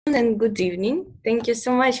And good evening. Thank you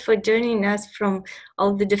so much for joining us from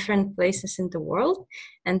all the different places in the world,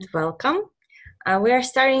 and welcome. We are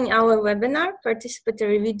starting our webinar,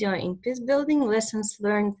 Participatory Video in Peacebuilding, Lessons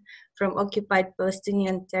Learned from Occupied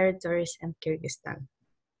Palestinian Territories and Kyrgyzstan.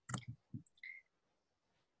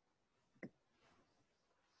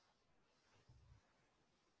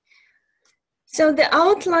 So the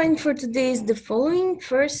outline for today is the following.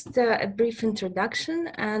 First, a brief introduction,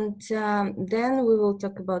 and then we will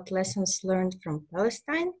talk about lessons learned from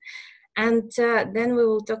Palestine. And then we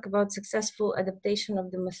will talk about successful adaptation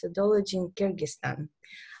of the methodology in Kyrgyzstan.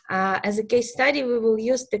 As a case study, we will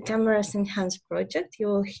use the Cameras Enhanced project. You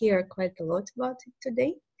will hear quite a lot about it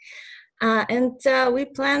today. And we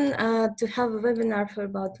plan to have a webinar for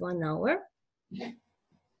about 1 hour.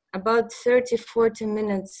 About 30-40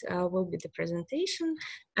 minutes will be the presentation,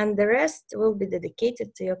 and the rest will be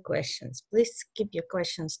dedicated to your questions. Please keep your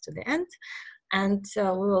questions to the end, and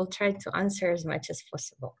we will try to answer as much as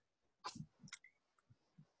possible.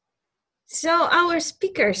 So our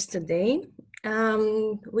speakers today,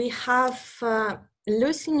 we have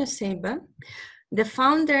Lucy Nusseibeh, the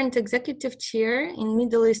founder and executive chair in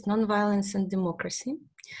Middle East Nonviolence and Democracy,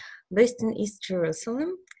 based in East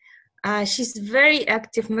Jerusalem. She's a very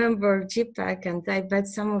active member of GPAC, and I bet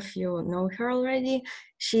some of you know her already.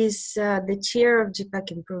 She's the chair of GPAC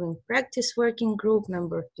Improving Practice Working Group,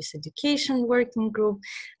 member of Peace Education Working Group,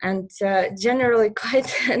 and generally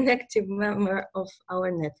quite an active member of our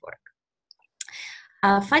network.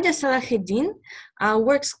 Fadya Salaheddin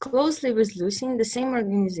works closely with Lucy in the same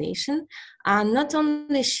organization. Not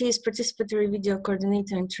only she is participatory video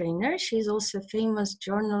coordinator and trainer, she is also a famous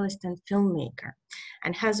journalist and filmmaker,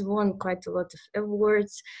 and has won quite a lot of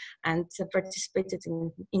awards and participated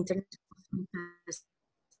in international contests.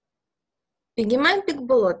 Pigimay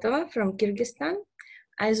Bigbolotova from Kyrgyzstan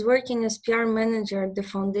is working as PR manager at the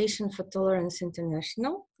Foundation for Tolerance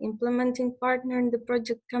International, implementing partner in the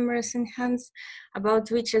project Cameras Enhanced,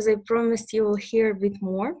 about which, as I promised, you will hear a bit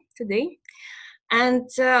more today. And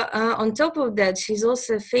on top of that, she's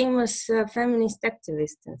also a famous feminist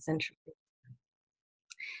activist in Central Asia.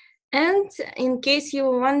 And in case you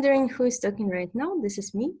were wondering who is talking right now, this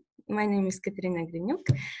is me. My name is Katerina Grinyuk.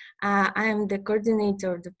 I am the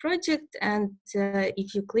coordinator of the project, and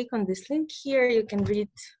if you click on this link here, you can read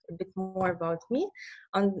a bit more about me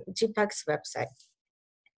on GPAC's website.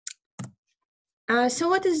 So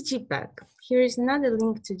what is GPAC? Here is another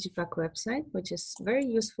link to GPAC website, which is a very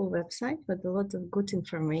useful website with a lot of good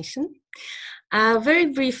information. Very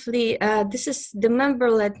briefly, this is the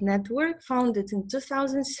member-led network founded in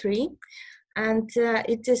 2003. And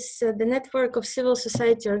it is the network of civil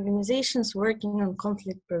society organizations working on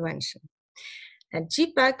conflict prevention. At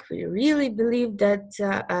GPAC, we really believe that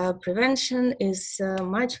prevention is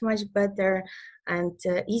much, much better and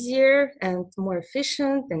easier and more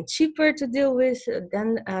efficient and cheaper to deal with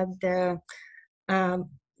than the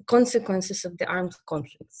consequences of the armed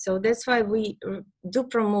conflict. So that's why we do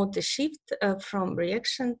promote the shift from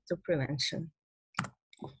reaction to prevention.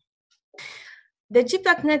 The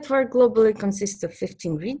GPAC network globally consists of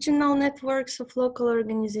 15 regional networks of local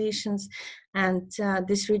organizations, and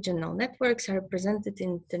these regional networks are represented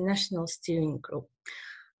in the International Steering Group.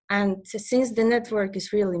 And since the network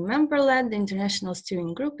is really member-led, the International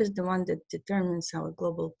Steering Group is the one that determines our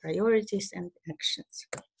global priorities and actions.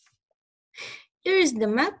 Here is the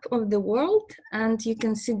map of the world, and you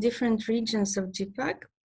can see different regions of GPAC.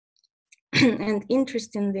 And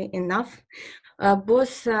interestingly enough,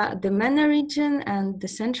 both the MENA region and the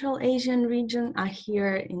Central Asian region are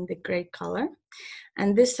here in the gray color.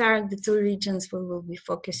 And these are the two regions we will be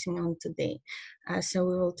focusing on today. So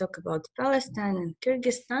we will talk about Palestine and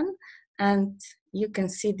Kyrgyzstan, and you can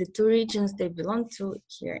see the two regions they belong to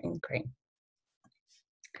here in gray.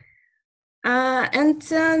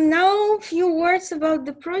 Now a few words about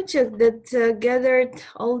the project that gathered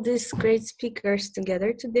all these great speakers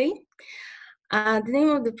together today. The name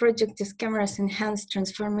of the project is Cameras Enhanced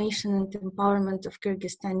Transformation and Empowerment of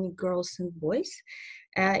Kyrgyzstani Girls and Boys.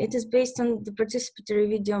 It is based on the participatory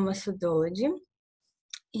video methodology.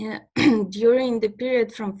 During the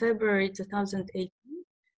period from February 2018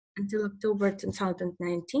 until October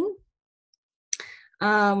 2019,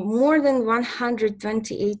 more than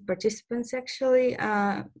 128 participants actually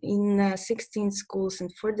in 16 schools in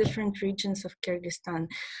 4 different regions of Kyrgyzstan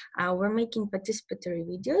were making participatory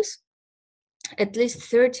videos. At least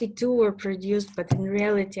 32 were produced, but in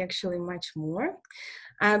reality actually much more,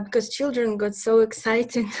 because children got so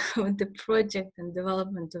excited with the project and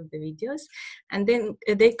development of the videos, and then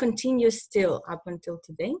they continue still up until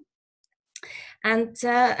today. And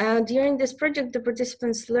during this project, the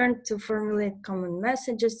participants learned to formulate common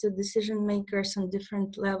messages to decision makers on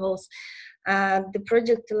different levels. The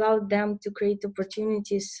project allowed them to create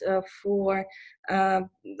opportunities for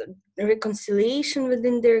reconciliation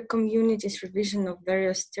within their communities, revision of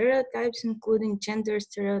various stereotypes, including gender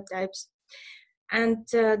stereotypes. And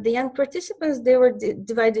the young participants, they were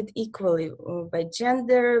divided equally by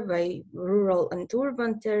gender, by rural and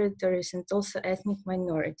urban territories, and also ethnic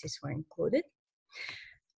minorities were included.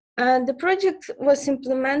 The project was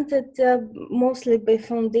implemented mostly by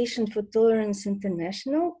Foundation for Tolerance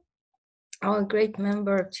International, our great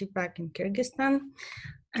member of GPAC in Kyrgyzstan,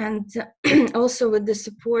 and also with the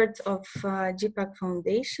support of GPAC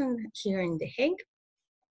Foundation here in The Hague,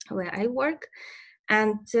 where I work,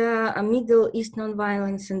 and Middle East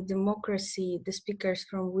Nonviolence and Democracy, the speakers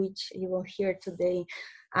from which you will hear today,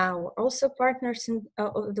 were also partners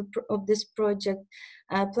of this project,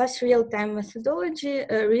 plus real-time methodology,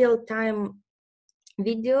 real-time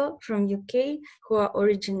video from UK, who are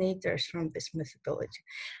originators from this methodology.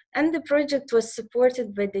 And the project was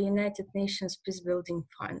supported by the United Nations Peacebuilding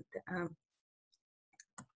Fund.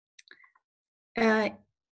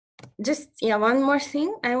 One more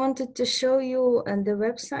thing. I wanted to show you the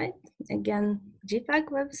website, again, GPAC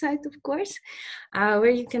website, of course, where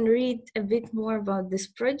you can read a bit more about this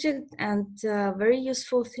project. And very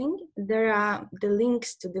useful thing, there are the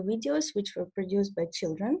links to the videos which were produced by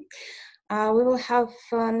children. We will have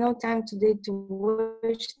no time today to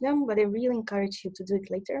watch them, but I really encourage you to do it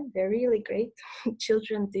later. They're really great.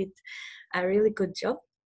 Children did a really good job.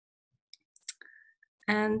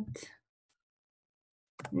 And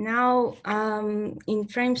now, in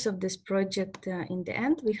frames of this project, in the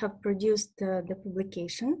end, we have produced the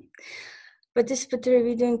publication, Participatory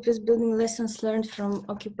Video in Peacebuilding Lessons Learned from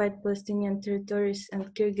Occupied Palestinian Territories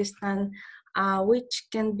and Kyrgyzstan, which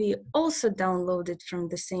can be also downloaded from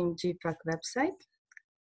the same GPAC website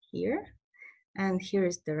here. And here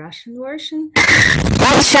is the Russian version.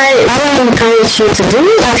 Which I really encourage you to do.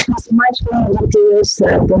 It has much more details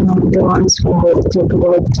than the ones we will talk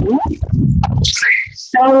about tonight.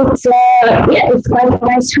 So it's quite a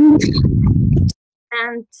nice read.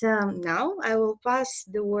 And now I will pass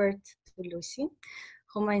the word to Lucy,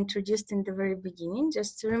 whom I introduced in the very beginning,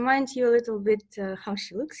 just to remind you a little bit how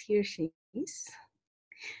she looks. Here she is,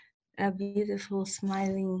 a beautiful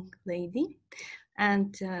smiling lady.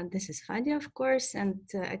 And this is Fadia, of course, and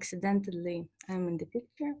accidentally I'm in the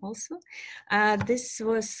picture also. This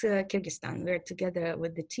was Kyrgyzstan. We're together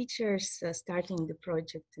with the teachers starting the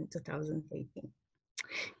project in 2018.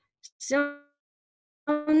 So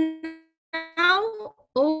now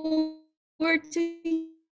over to you.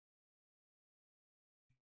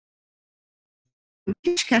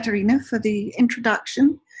 Katerina, for the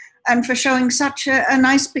introduction and for showing such a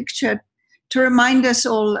nice picture to remind us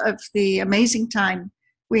all of the amazing time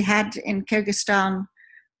we had in Kyrgyzstan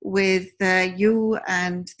with you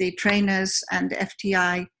and the trainers and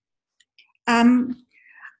FTI.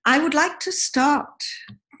 I would like to start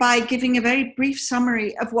by giving a very brief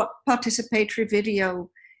summary of what participatory video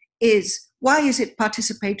is. Why is it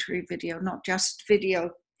participatory video, not just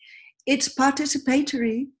video? It's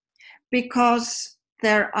participatory because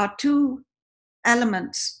there are two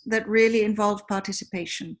elements that really involve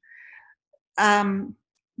participation.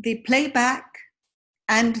 The playback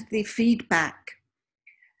and the feedback.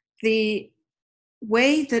 The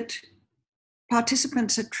way that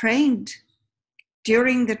participants are trained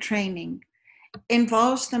during the training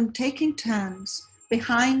involves them taking turns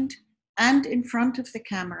behind and in front of the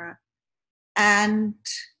camera and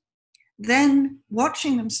then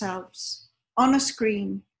watching themselves on a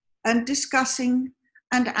screen and discussing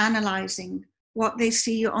and analyzing what they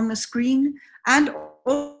see on the screen, and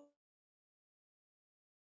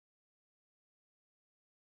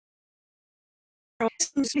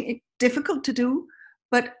difficult to do,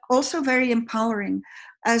 but also very empowering,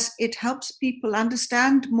 as it helps people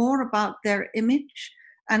understand more about their image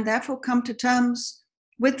and therefore come to terms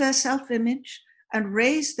with their self-image and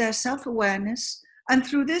raise their self-awareness. And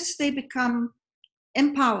through this, they become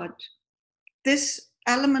empowered. This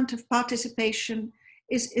element of participation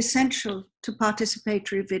is essential to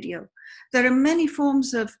participatory video. There are many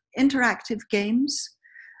forms of interactive games,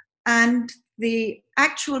 and the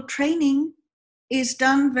actual training is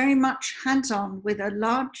done very much hands-on with a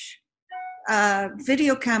large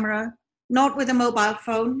video camera, not with a mobile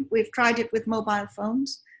phone. We've tried it with mobile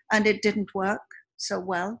phones and it didn't work so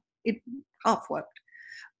well. It half worked.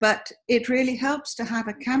 But it really helps to have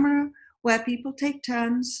a camera where people take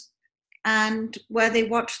turns and where they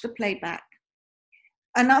watch the playback.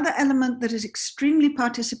 Another element that is extremely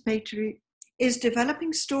participatory is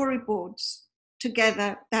developing storyboards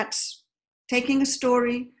together. That's taking a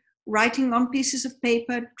story, writing on pieces of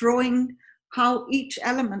paper, drawing how each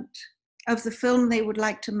element of the film they would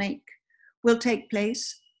like to make will take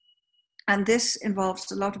place. And this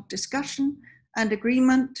involves a lot of discussion and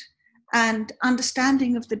agreement and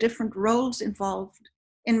understanding of the different roles involved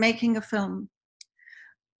in making a film.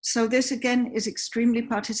 So this again is extremely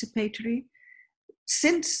participatory.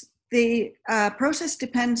 Since the process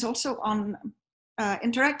depends also on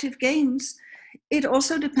interactive games, it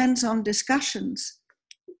also depends on discussions,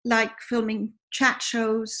 like filming chat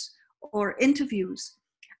shows or interviews.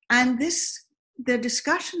 And the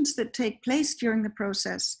discussions that take place during the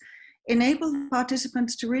process enable the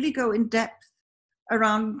participants to really go in depth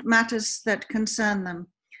around matters that concern them.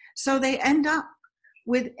 So they end up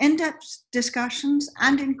with in-depth discussions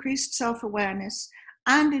and increased self-awareness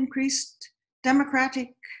and increased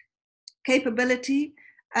democratic capability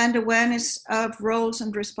and awareness of roles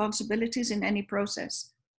and responsibilities in any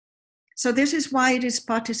process. So this is why it is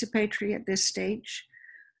participatory at this stage.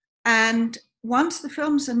 And once the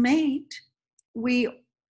films are made, we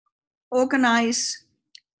organize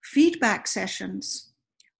feedback sessions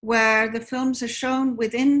where the films are shown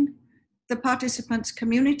within the participants'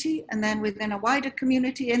 community and then within a wider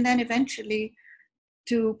community and then eventually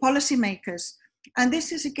to policymakers. And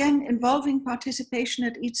this is again involving participation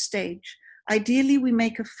at each stage. Ideally, we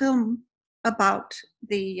make a film about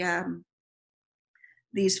these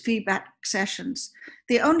feedback sessions.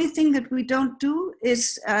 The only thing that we don't do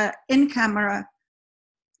is in-camera.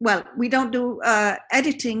 Well, we don't do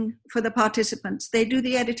editing for the participants. They do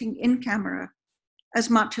the editing in camera as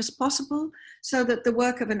much as possible so that the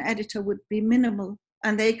work of an editor would be minimal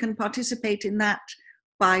and they can participate in that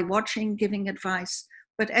by watching, giving advice.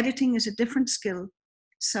 But editing is a different skill.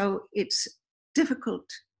 So it's difficult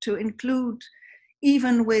to include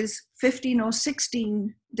even with 15 or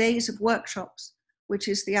 16 days of workshops, which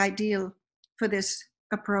is the ideal for this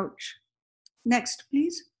approach. Next,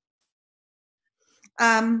 please.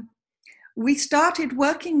 We started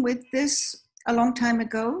working with this a long time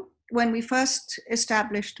ago when we first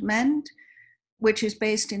established MEND, which is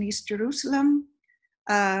based in East Jerusalem,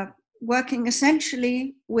 working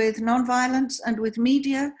essentially with nonviolence and with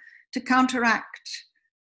media to counteract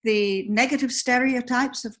the negative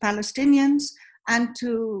stereotypes of Palestinians and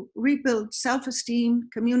to rebuild self-esteem,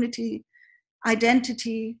 community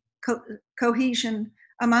identity, cohesion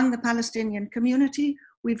among the Palestinian community.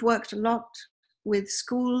 We've worked a lot with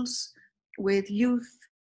schools, with youth,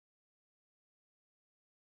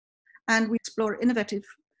 and we explore innovative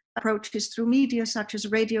approaches through media such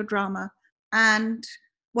as radio drama. And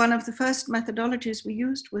one of the first methodologies we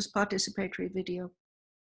used was participatory video.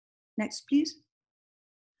 Next, please.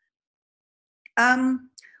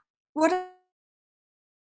 What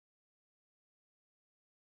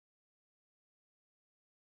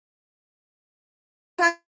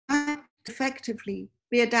effectively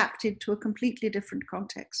be adapted to a completely different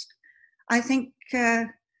context. I think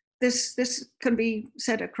this can be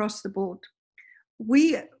said across the board.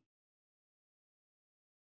 We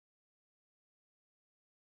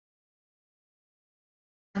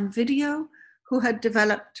video who had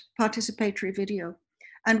developed participatory video,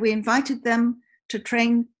 and we invited them to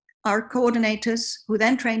train our coordinators who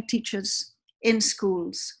then trained teachers in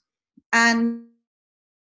schools. And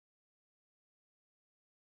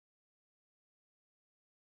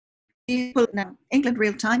people in England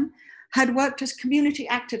Real Time had worked as community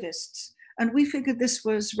activists, and we figured this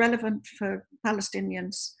was relevant for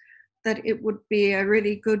Palestinians, that it would be a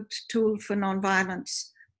really good tool for nonviolence.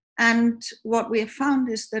 And what we have found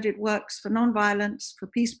is that it works for nonviolence, for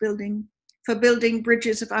peace building, for building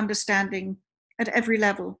bridges of understanding at every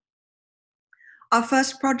level. Our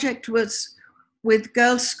first project was with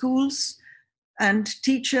girls' schools and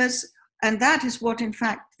teachers, and that is what, in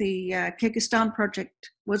fact, the Kyrgyzstan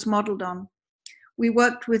project was modeled on. We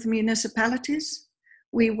worked with municipalities.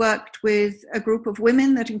 We worked with a group of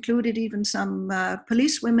women that included even some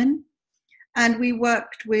police women. And we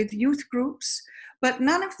worked with youth groups. But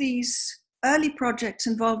none of these early projects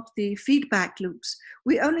involved the feedback loops.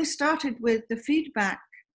 We only started with the feedback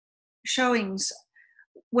showings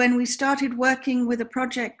when we started working with a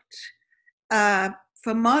project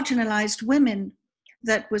for marginalised women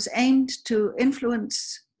that was aimed to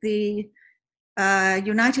influence the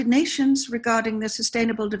United Nations regarding the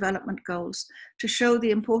Sustainable Development Goals, to show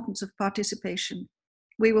the importance of participation.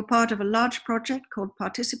 We were part of a large project called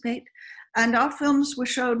Participate, and our films were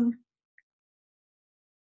shown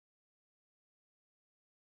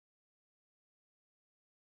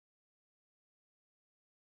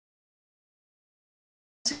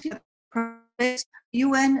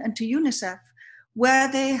UN and to UNICEF where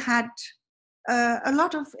they had a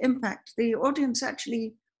lot of impact. The audience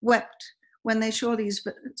actually wept when they saw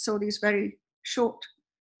these very short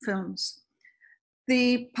films.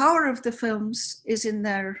 The power of the films is in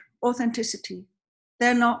their authenticity.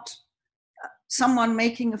 They're not someone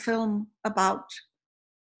making a film about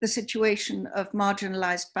the situation of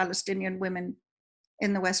marginalized Palestinian women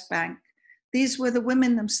in the West Bank. These were the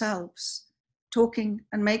women themselves talking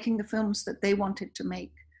and making the films that they wanted to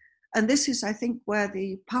make. And this is, I think, where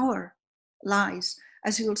the power lies,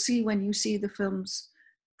 as you'll see when you see the films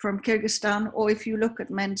from Kyrgyzstan, or if you look at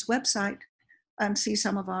Men's website and see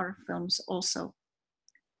some of our films also.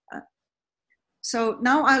 So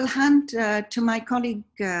now I'll hand to my colleague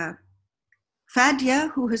Fadia,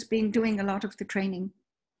 who has been doing a lot of the training.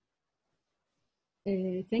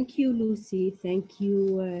 Thank you, Lucy. Thank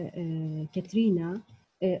you, Katrina.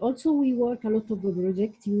 Also, we work a lot of the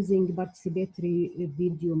projects using participatory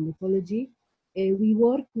video methodology. We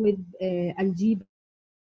work with Aljib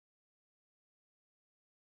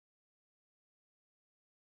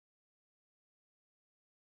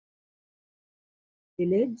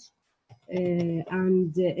village,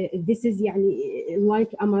 and this is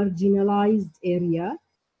like a marginalized area.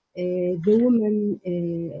 The women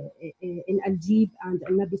in Aljib and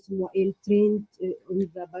Nabi Sumail trained on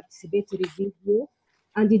the participatory video,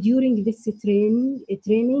 and during this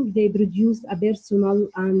training they produced a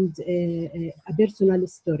personal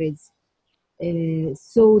stories.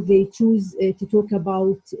 So they choose to talk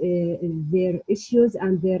about their issues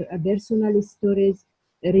and their personal stories,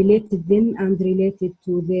 related them and related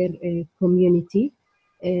to their community.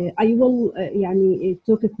 I will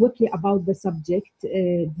talk quickly about the subject.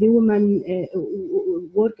 The women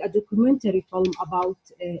work a documentary film about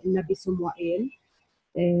Nabi Sumail.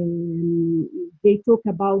 They talk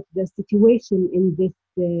about the situation in this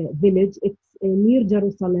village. It's near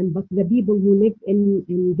Jerusalem, but the people who live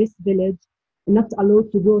in this village are not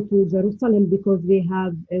allowed to go to Jerusalem because they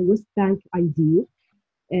have a West Bank ID.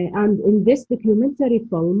 And in this documentary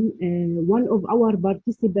film, one of our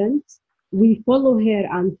participants, we follow her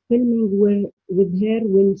and filming with her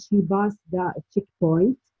when she passed the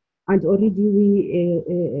checkpoint. And already we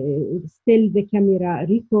still the camera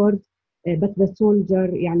record, but the soldier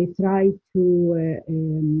tried to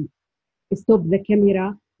stop the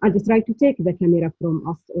camera and try to take the camera from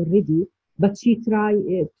us already. But she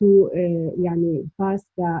tried to pass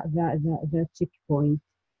the checkpoint.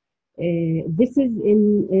 This is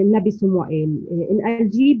in Nabi Sumail. In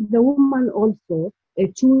Aljib, the woman also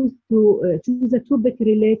choose a topic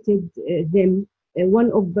related them.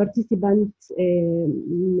 One of participants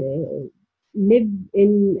live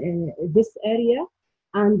in this area,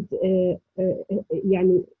 and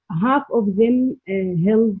half of them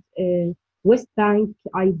held West Bank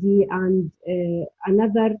ID, and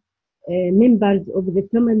another members of the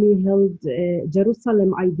family held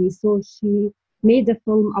Jerusalem ID. So she made a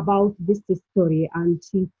film about this story, and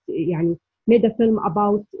she made a film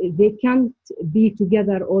about they can't be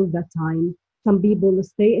together all the time. Some people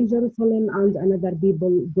stay in Jerusalem and another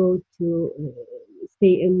people go to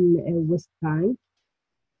stay in West Bank.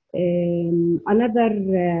 Another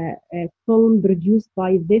film produced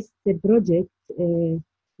by this project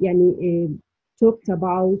talked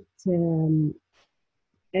about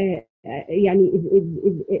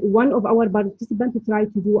one of our participants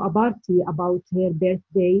tried to do a party about her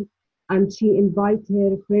birthday, and she invited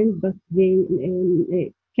her friend, but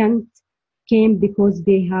they can't came because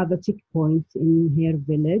they have a checkpoint in her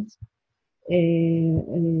village.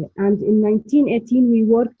 And in 1918, we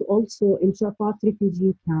worked also in Shafat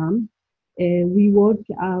refugee camp. We worked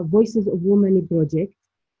Voices of Women project.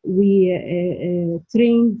 We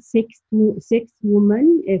trained six women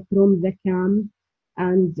from the camp,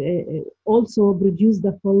 and also produced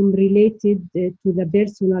the film related to the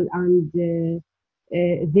personal and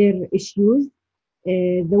their issues.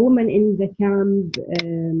 The women in the camp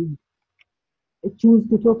choose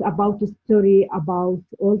to talk about a story about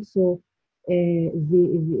also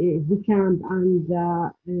the camp and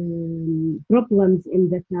the problems in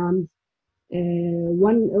the camps.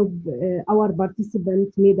 One of our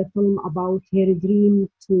participants made a film about her dream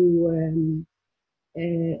to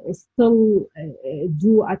still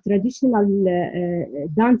do a traditional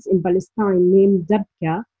dance in Palestine named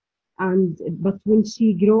Dabka, but when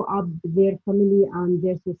she grew up, their family and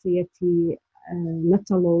their society not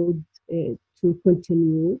allowed to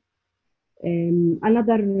continue.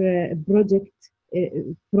 Another project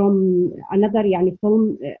from another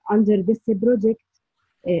film under this project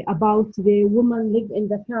about the woman live in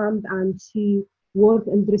the camp, and she work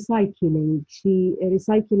in recycling. She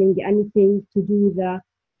recycling anything to do the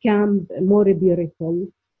camp more beautiful.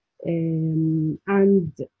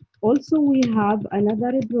 And also we have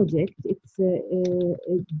another project. It's a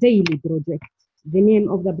daily project. The name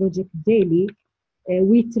of the project Daily.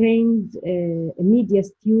 We trained media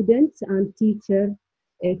students and teachers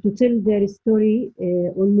to tell their story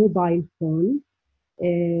on mobile phone.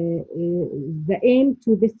 The aim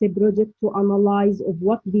to this project to analyze of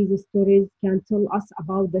what these stories can tell us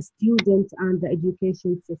about the students and the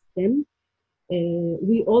education system.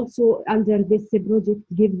 We also, under this project,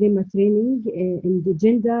 give them a training in the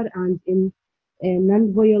gender and in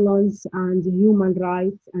non-violence and human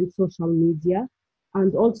rights and social media.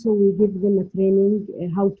 And also we give them a training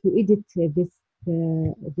how to edit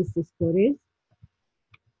this stories.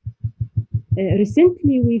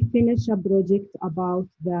 Recently, we finished a project about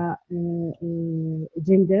the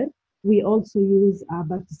gender. We also use a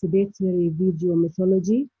participatory video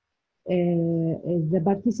methodology. The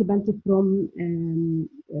participant from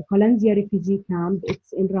Qalandia refugee camp,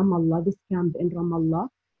 it's in Ramallah, this camp in Ramallah.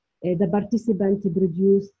 The participant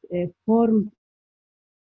produced a form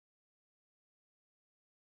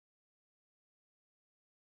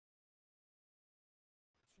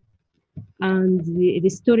and the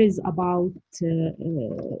stories about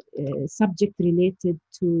subject related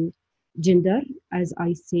to gender, as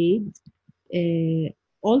I said.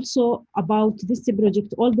 Also about this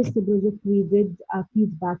project, we did a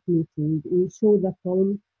feedback meeting. We show the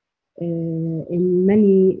film in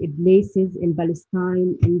many places in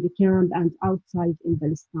Palestine, in the camp and outside in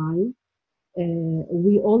Palestine.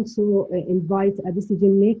 We also invite a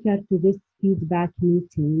decision maker to this feedback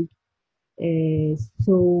meeting.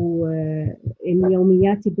 So in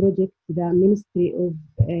Yawmiyati project, the Ministry of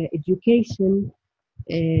Education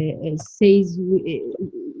says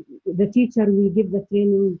the teacher, we give the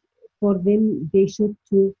training for them, they should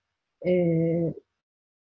to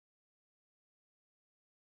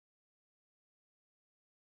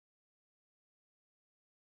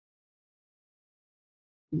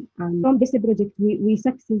and from this project, we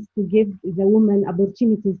success to give the women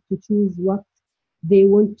opportunities to choose what they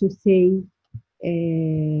want to say,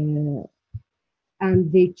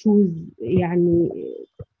 and they choose يعني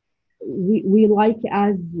we like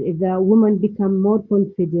as the women become more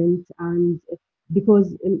confident, and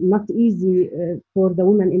because not easy for the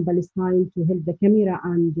women in Palestine to hold the camera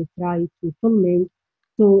and try to filming.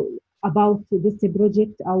 So about this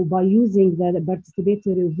project, or by using the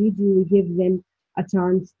participatory video, we give them a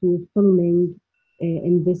chance to filming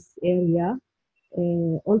in this area.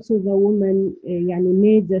 Also the women يعني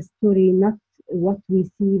made the story not what we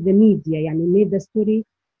see the media, يعني made the story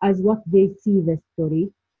as what they see the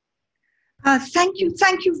story. Thank you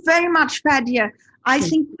very much, Fadia. I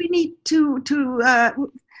think we need to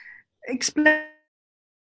explain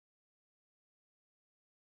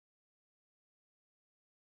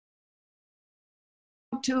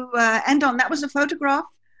to end on. That was a photograph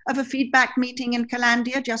of a feedback meeting in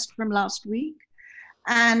Qalandia just from last week.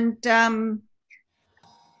 And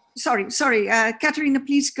sorry, Katerina,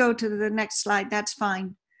 please go to the next slide. That's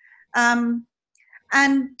fine. At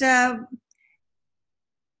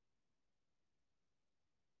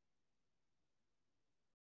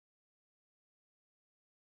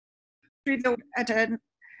a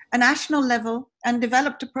national level and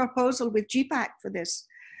developed a proposal with GPAC for this.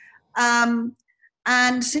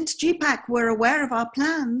 And since GPAC were aware of our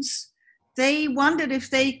plans, they wondered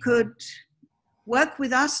if they could work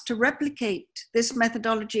with us to replicate this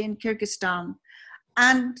methodology in Kyrgyzstan.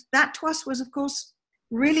 And that to us was, of course,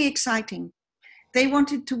 really exciting. They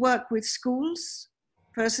wanted to work with schools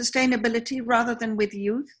for sustainability rather than with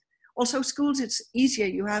youth. Also schools, it's easier.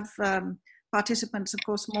 You have participants, of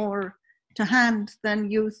course, more to hand than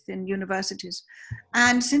youth in universities.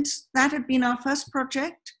 And since that had been our first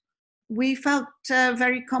project, we felt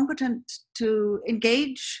very competent to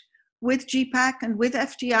engage with GPAC and with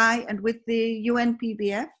FDI and with the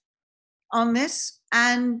UNPBF on this.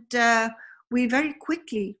 And we very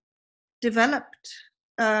quickly developed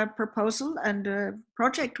a proposal and a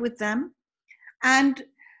project with them. And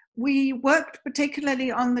we worked particularly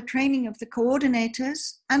on the training of the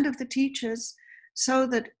coordinators and of the teachers so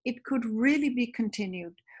that it could really be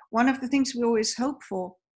continued. One of the things we always hope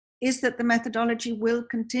for is that the methodology will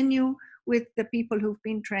continue with the people who've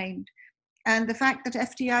been trained. And the fact that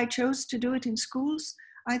FDI chose to do it in schools,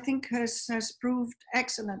 I think has proved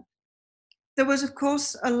excellent. There was, of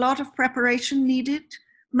course, a lot of preparation needed,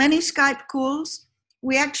 many Skype calls.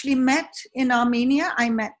 We actually met in Armenia. I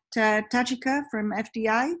met Tajika from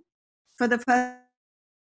FDI for the first.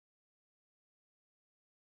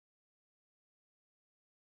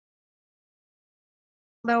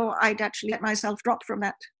 Although I'd actually let myself drop from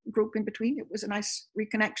that group in between. It was a nice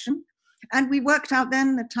reconnection. And we worked out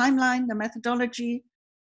then the timeline, the methodology.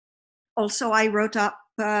 Also, I wrote up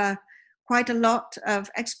quite a lot of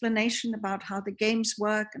explanation about how the games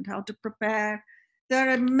work and how to prepare. There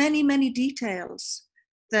are many, many details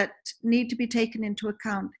that need to be taken into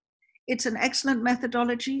account. It's an excellent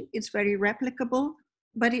methodology. It's very replicable,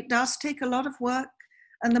 but it does take a lot of work.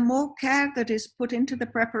 And the more care that is put into the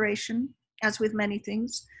preparation, as with many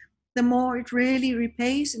things, the more it really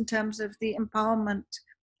repays in terms of the empowerment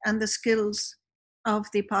and the skills of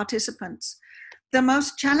the participants. The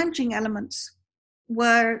most challenging elements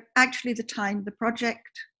were actually the time. The project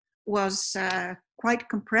was quite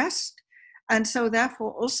compressed, and so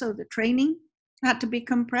therefore also the training had to be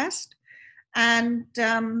compressed. And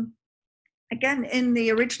again, in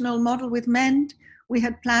the original model with MEND, we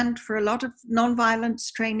had planned for a lot of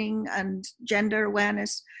non-violence training and gender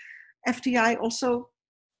awareness. FTI also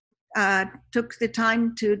took the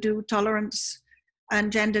time to do tolerance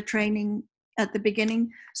and gender training at the beginning.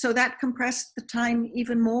 So that compressed the time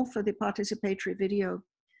even more for the participatory video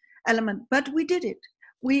element. But we did it.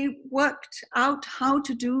 We worked out how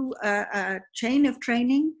to do a chain of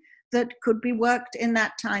training that could be worked in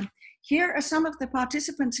that time. Here are some of the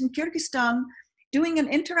participants in Kyrgyzstan doing an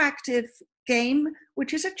interactive game,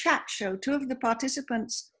 which is a chat show. 2 of the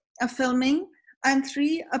participants are filming and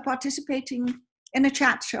 3 are participating in a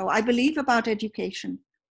chat show, I believe, about education.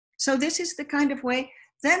 So this is the kind of way.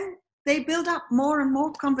 Then they build up more and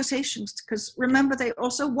more conversations, because remember, they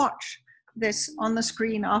also watch this on the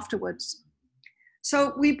screen afterwards.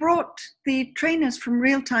 So we brought the trainers from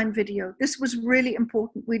real-time video. This was really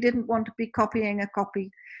important. We didn't want to be copying a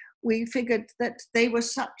copy. We figured that they were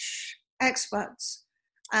such experts,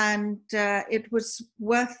 and it was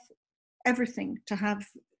worth everything to have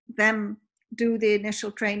them do the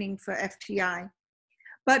initial training for FTI.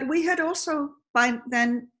 But we had also by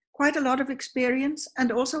then quite a lot of experience,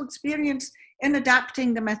 and also experience in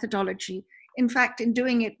adapting the methodology. In fact, in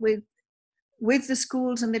doing it with the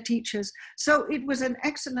schools and the teachers. So it was an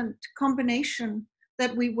excellent combination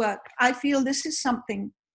that we worked. I feel this is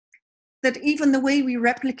something that even the way we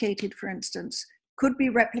replicated, for instance, could be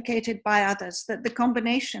replicated by others, that the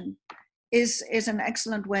combination is an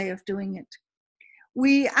excellent way of doing it.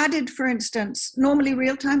 We added, for instance, normally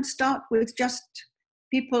real-time start with just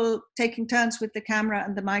people taking turns with the camera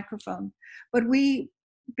and the microphone. But we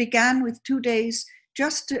began with 2 days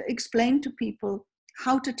just to explain to people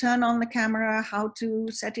how to turn on the camera, how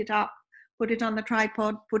to set it up, put it on the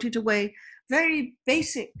tripod, put it away. Very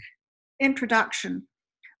basic introduction.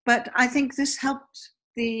 But I think this helped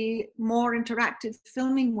the more interactive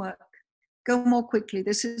filming work go more quickly.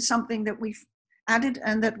 This is something that we've added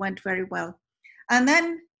and that went very well. And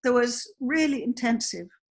then there was really intensive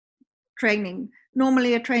training.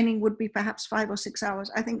 Normally a training would be perhaps 5 or 6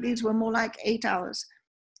 hours. I think these were more like 8 hours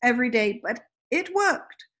every day, but it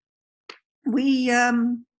worked. We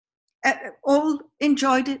all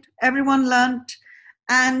enjoyed it. Everyone learned,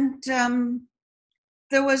 and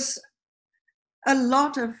there was a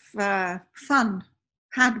lot of fun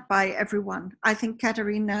had by everyone. I think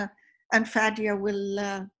Katerina and Fadia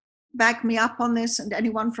will back me up on this, and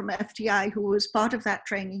anyone from FTI who was part of that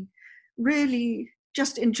training really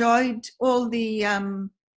just enjoyed all the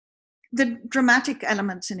dramatic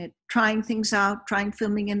elements in it, trying things out, trying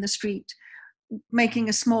filming in the street, making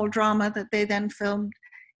a small drama that they then filmed.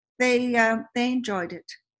 They enjoyed it.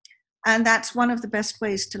 And that's one of the best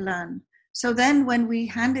ways to learn. So then when we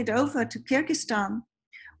handed over to Kyrgyzstan,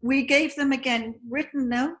 we gave them again written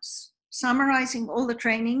notes summarizing all the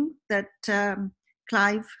training that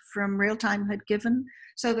Clive from Real Time had given,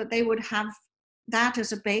 so that they would have that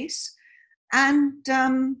as a base. And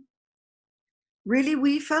really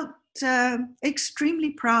we felt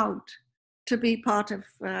extremely proud to be part of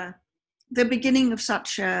the beginning of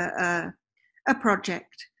such a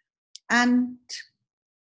project. And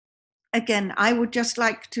again, I would just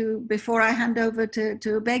like to, before I hand over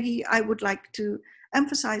to Beggy, I would like to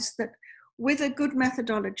emphasize that with a good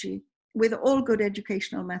methodology, with all good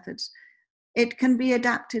educational methods, it can be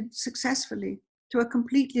adapted successfully to a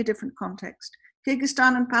completely different context.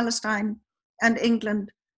 Kyrgyzstan and Palestine and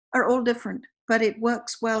England are all different, but it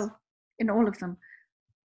works well in all of them.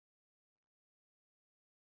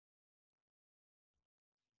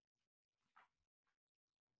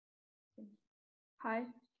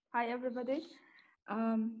 Hi everybody.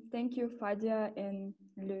 Thank you, Fadia and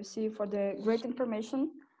Lucy, for the great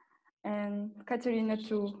information, and Katerina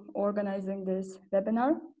to organizing this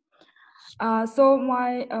webinar. So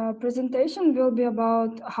my presentation will be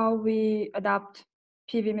about how we adapt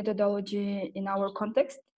PV methodology in our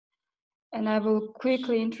context, and I will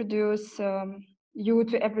quickly introduce you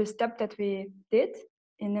to every step that we did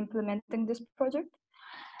in implementing this project.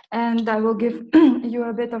 And I will give you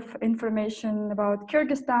a bit of information about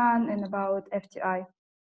Kyrgyzstan and about FTI.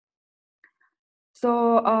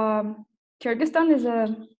 So Kyrgyzstan is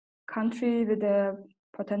a country with a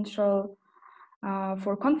potential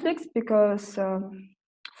for conflicts because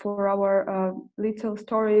for our little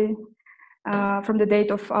story, from the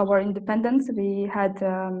date of our independence, we had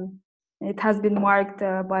it has been marked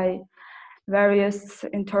by various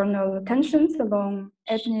internal tensions along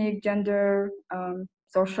ethnic, gender,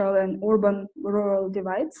 social, and urban-rural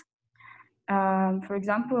divides. For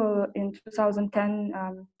example, in 2010,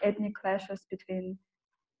 ethnic clashes between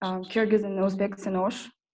Kyrgyz and Uzbeks in Osh,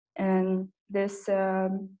 and this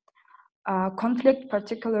conflict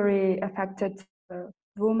particularly affected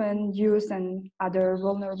women, youth, and other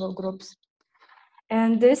vulnerable groups.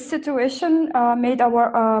 And this situation made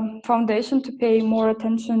our foundation to pay more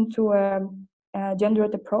attention to a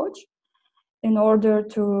gendered approach in order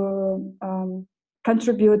to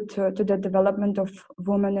contribute to the development of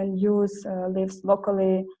women and youth lives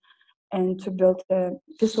locally and to build a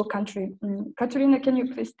peaceful country. Katerina, can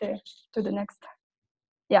you please stay to the next?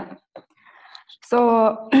 Yeah.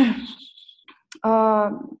 So,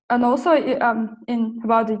 and also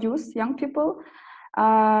about the youth, young people,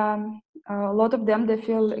 a lot of them, they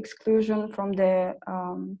feel exclusion from the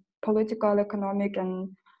political, economic,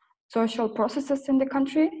 and social processes in the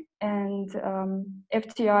country. And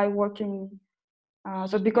FTI working,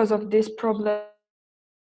 so because of this problem,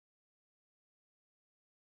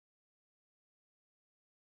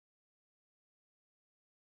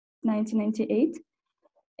 1998,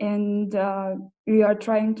 and we are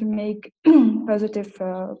trying to make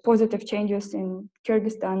positive changes in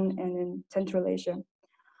Kyrgyzstan and in Central Asia.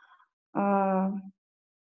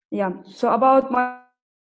 Yeah, so about my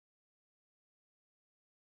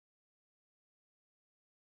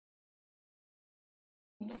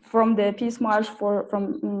from the Peace March for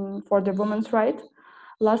the women's rights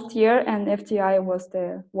last year, and FTI was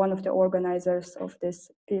one of the organizers of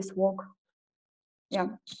this peace walk. Yeah,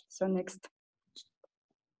 so next.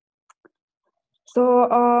 So,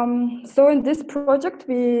 so in this project,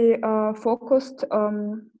 we focused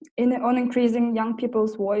on increasing young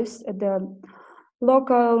people's voice at the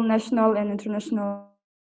local, national, and international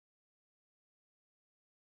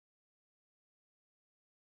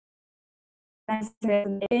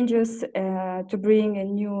changes to bring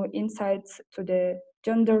new insights to the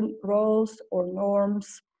gender roles or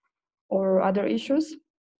norms or other issues.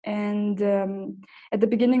 And at the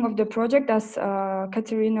beginning of the project, as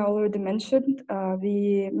Katerina already mentioned,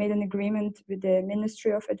 we made an agreement with the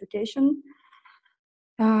Ministry of Education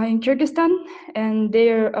in Kyrgyzstan, and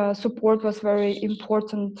their support was very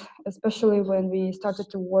important, especially when we started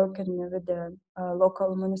to work with the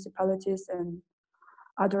local municipalities and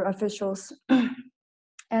other officials.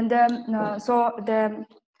 And then, so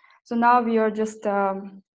now we are just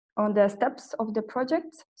on the steps of the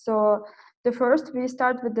project. So the first, we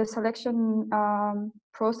start with the selection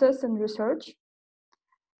process and research.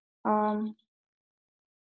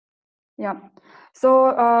 Yeah,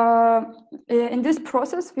 so in this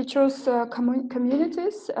process, we chose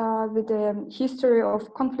communities with a history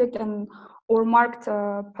of conflict and or marked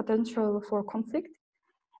potential for conflict.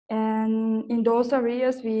 And in those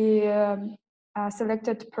areas, we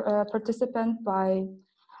selected participants by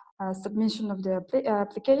submission of the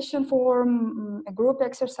application form, a group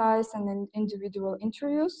exercise, and then individual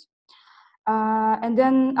interviews. And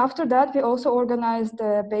then after that, we also organized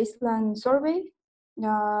a baseline survey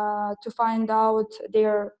to find out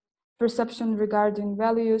their perception regarding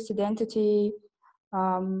values, identity,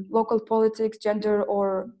 local politics, gender,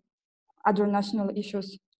 or other national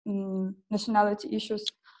issues, nationality issues.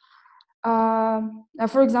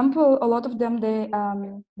 For example, a lot of them,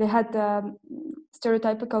 they had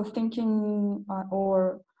stereotypical thinking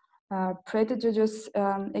or prejudices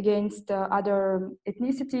against other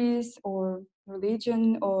ethnicities or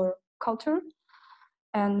religion or culture.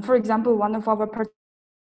 And for example, one of our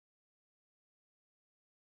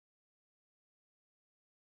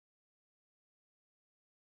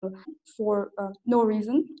for no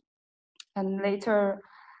reason. And later,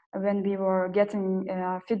 when we were getting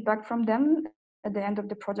feedback from them at the end of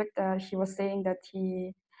the project, he was saying that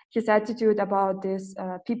his attitude about this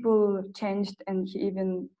people changed, and he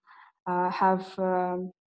even have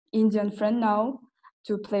Indian friend now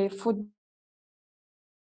to play football.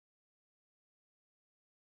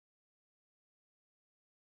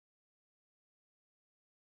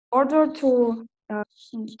 In order to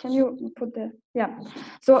can you put the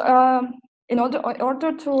so in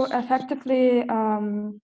order to effectively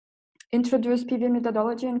introduce PV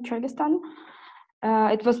methodology in Kyrgyzstan,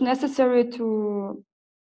 it was necessary to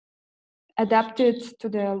adapted to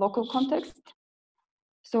the local context.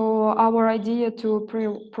 So our idea to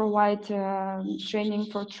provide training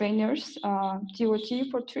for trainers, TOT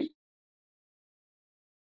for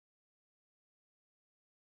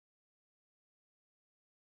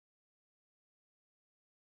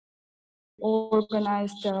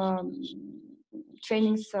organized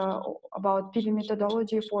trainings about PV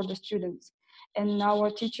methodology for the students, and our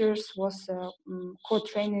teachers was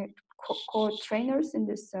co-trainers in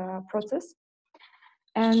this process.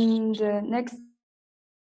 And next,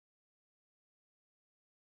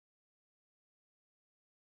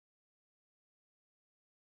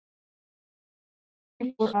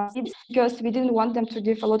 because we didn't want them to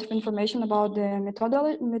give a lot of information about the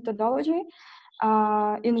methodology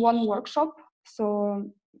in one workshop. So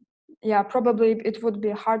yeah, probably it would be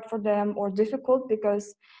hard for them or difficult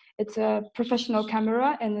because it's a professional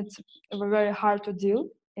camera and it's very hard to deal.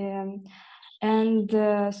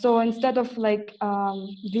 So instead of like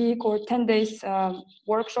week or 10 days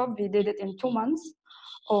workshop, we did it in 2 months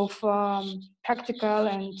of practical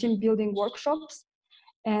and team building workshops.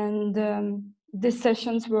 And these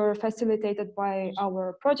sessions were facilitated by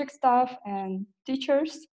our project staff and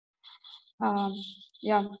teachers.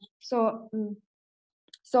 Yeah, so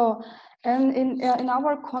and in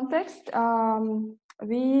our context,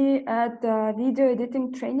 we had video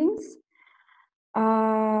editing trainings.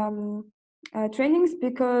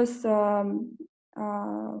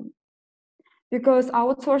 Because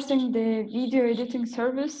outsourcing the video editing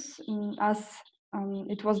service, as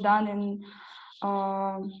it was done in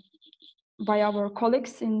by our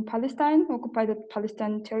colleagues in Palestine, occupied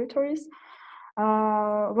Palestinian territories,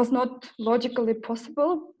 was not logically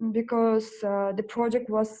possible because the project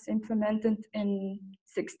was implemented in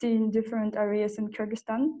 16 different areas in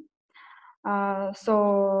Kyrgyzstan.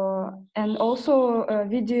 And also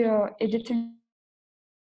video editing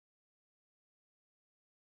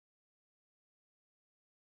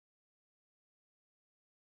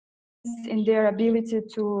in their ability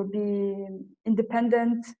to be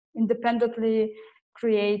independently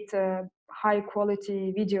create high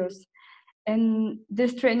quality videos. And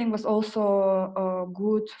this training was also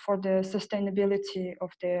good for the sustainability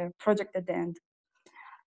of the project at the end.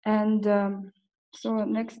 And so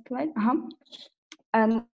next slide.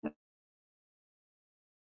 And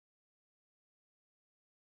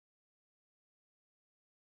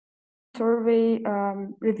survey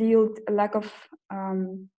revealed a lack of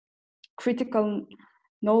critical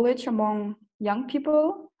knowledge among young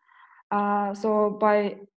people. So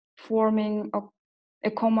by forming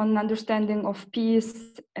a common understanding of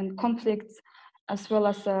peace and conflicts, as well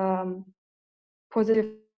as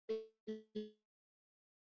positive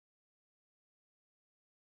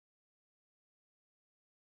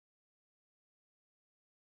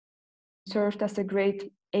served as a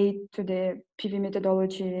great aid to the PV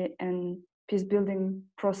methodology and peace building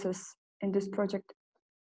process in this project.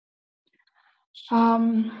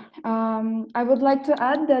 I would like to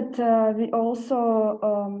add that we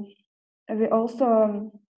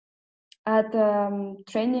also had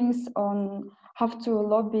trainings on how to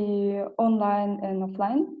lobby online and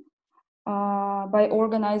offline by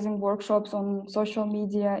organizing workshops on social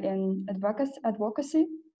media and advocacy.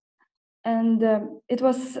 And it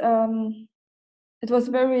was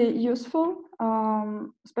very useful,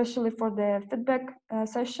 especially for the feedback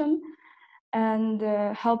session, and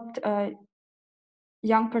helped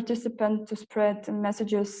young participants to spread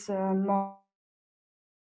messages more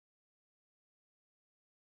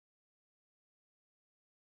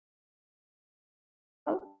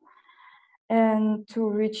and to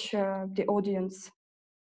reach the audience.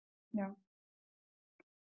 Yeah.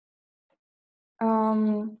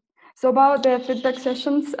 So about the feedback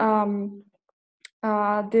sessions,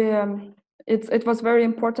 it was very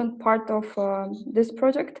important part of this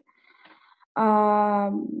project,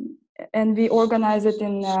 and we organize it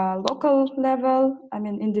in local level. I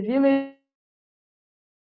mean, in the village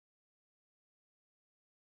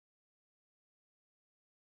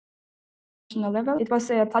level. It was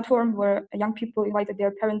a platform where young people invited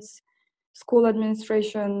their parents, school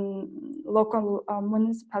administration, local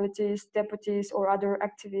municipalities, deputies, or other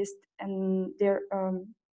activists, and their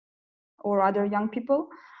or other young people.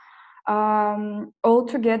 All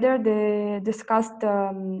together, they discussed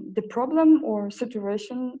the problem or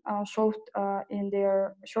situation showed in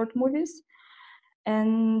their short movies,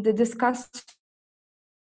 and they discussed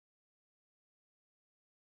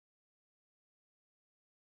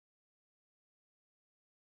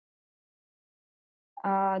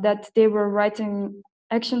that they were writing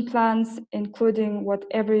action plans, including what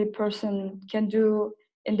every person can do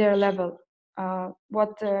in their level,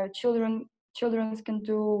 what children can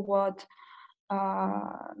do, what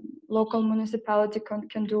local municipality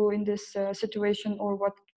can do in this situation, or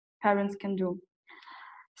what parents can do.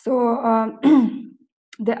 So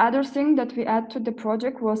the other thing that we add to the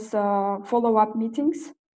project was follow-up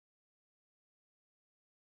meetings.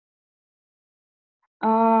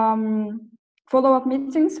 Follow-up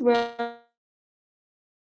meetings where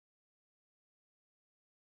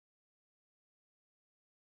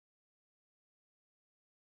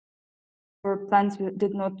plans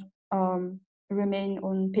did not remain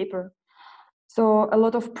on paper. So a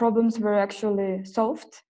lot of problems were actually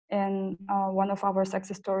solved, and one of our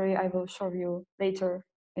success story I will show you later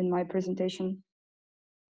in my presentation.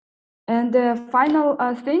 And the final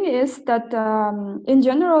thing is that in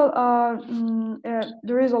general,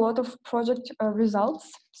 there is a lot of project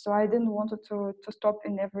results. So I didn't want to stop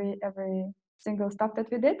in every single stuff that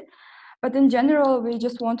we did. But in general, we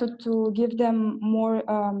just wanted to give them more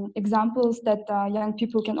examples that young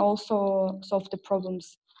people can also solve the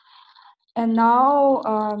problems. And now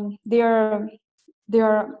they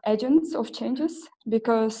are agents of changes,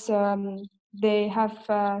 because they have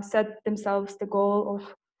set themselves the goal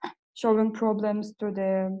of showing problems to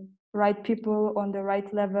the right people on the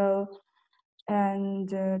right level, and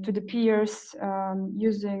to the peers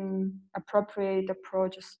using appropriate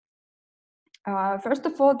approaches. First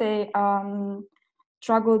of all, they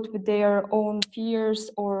struggled with their own fears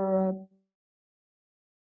or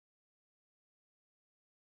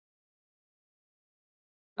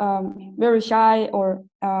very shy or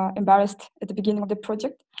embarrassed at the beginning of the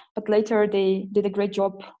project, but later they did a great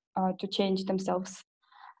job to change themselves.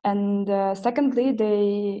 And secondly,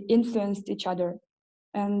 they influenced each other.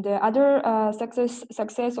 And the other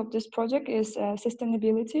success of this project is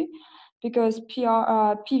sustainability, because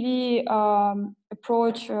PV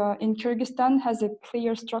approach in Kyrgyzstan has a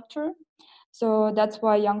clear structure. So that's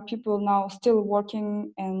why young people now still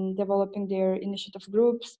working and developing their initiative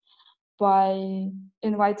groups by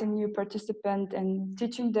inviting new participants and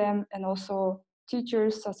teaching them, and also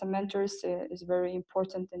teachers as a mentors is very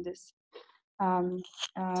important in this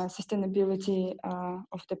sustainability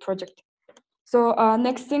of the project. So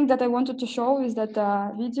next thing that I wanted to show is that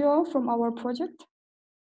video from our project.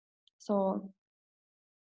 So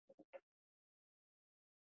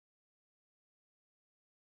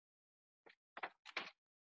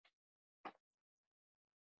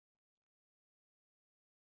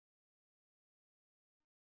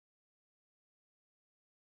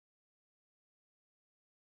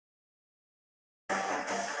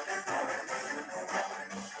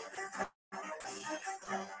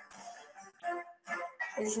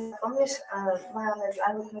Помнишь,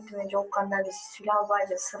 айлык мектебине жолукканда биз сүйлөй албай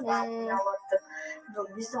сыртынан алаттык. Бирок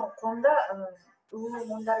биздин коомдо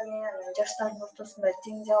улуугундар менен жаштардын ортосунда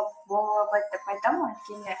тең жабык боло албайт деп айтам.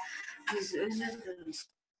 Анткени биз өзүбүздүн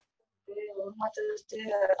урматыбызды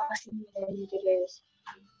билдиребиз.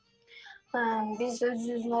 Биз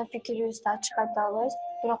өзүбүздүн ой пикирибизди ачык айта албайбыз,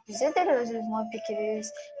 бирок бизде деле өзүбүздүн ой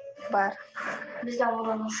пикирибиз бар. Биз да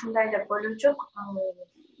мурун ушундай деп ойлочук.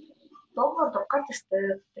 Долбоордо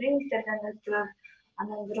катыштык, тренингтерден өтүп,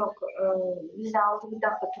 анан бирок биз да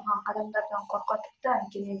алдыбыдагы турган кадамдардан коркотук да,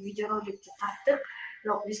 анткени видеороликти тарттык,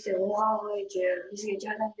 бирок бизди угабы же бизге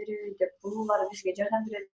жардам береби деп улуулар бизге жардам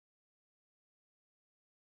берет.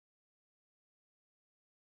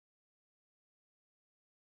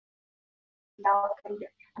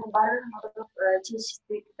 Баарын отуруп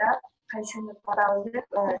чечтик да, кайсыны барабыз деп.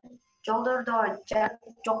 Жолдордо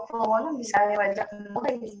жок болгону бизге аябай жакын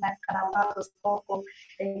болду. Биздин айткан баардыгыбыз коркуп,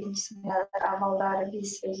 абалдары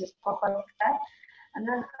биз өзүбүз коркотук да.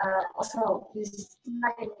 Анан ошол биз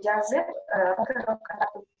сценарийди жазып,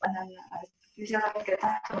 анан видеороликке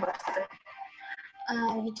тартып баштадык.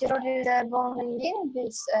 Видеороликтер болгондон кийин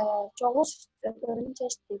биз чогуш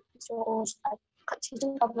чечтик. Чогуш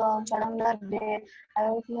чечим кабыл алуучу адамдарды,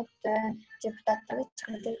 өкмөттөн, депутаттарды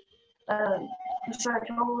чакырдык. Ошо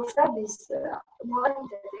чогулушта биз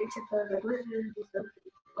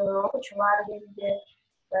окуучулар келди,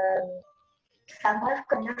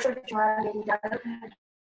 жашоочулар келди.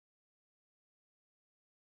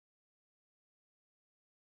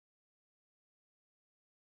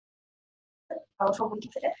 Ошол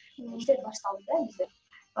иштер башталды да бизде.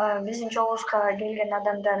 Биздин чогулушка келген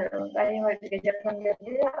адамдар аябай бизге жардам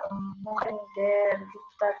берди. Мугалимдер,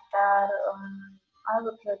 депутаттар,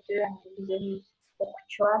 өкмөттүн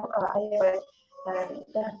окуучулар аябай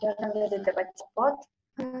жардам берди деп айтсак болот.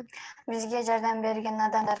 Бизге жардам берген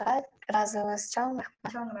адамдарга ыраазыбыз. Чоң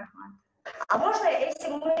рахмат. А можно, если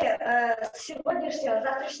мы сегодняшнего,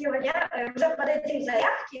 завтрашнего дня уже подадим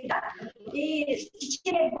заявки, да, и в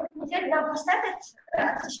течение 2 недель нам поставят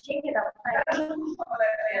осуществление, да,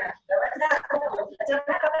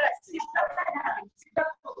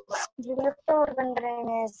 жергиликтүү органдар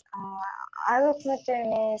эмес, айыл өкмөтү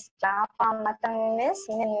эмес, апам атам эмес,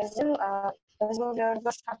 мен өзүм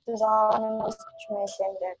өзгөлөргө шарт түзө алганымды өз күчүмө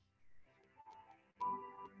ишендим.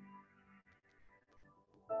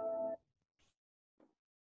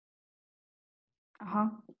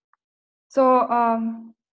 So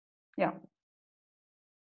yeah.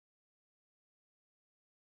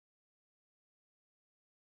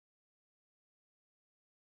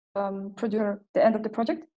 Producer the end of the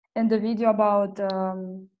project and the video about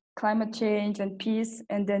climate change and peace,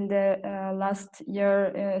 and then the last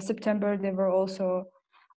year September they were also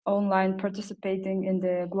online participating in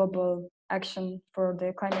the global action for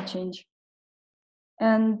the climate change.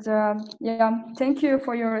 And yeah, thank you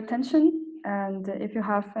for your attention, and if you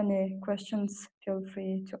have any questions, feel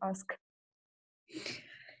free to ask.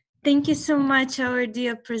 Thank you so much, our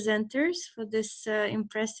dear presenters, for this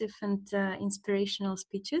impressive and inspirational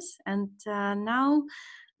speeches. And now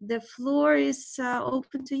the floor is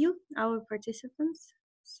open to you, our participants.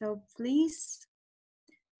 So please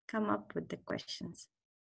come up with the questions.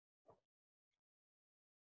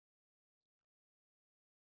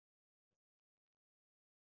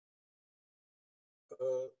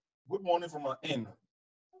 Good morning from my end.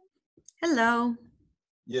 Hello.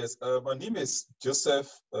 Yes, my name is Joseph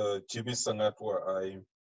Jimmy Sangatwa. I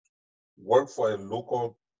work for a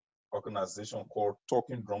local organization called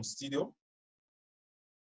Talking Drum Studio.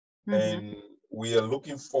 And we are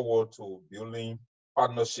looking forward to building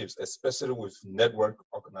partnerships, especially with network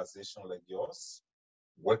organizations like yours,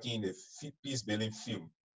 working in the peace building field.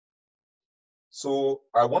 So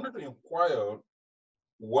I wanted to inquire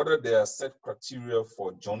whether there are set criteria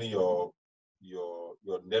for joining your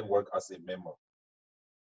network as a member,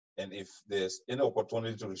 and if there's any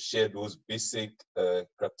opportunity to share those basic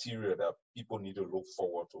criteria that people need to look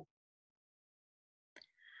forward to.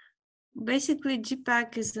 Basically,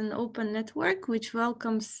 GPAC is an open network which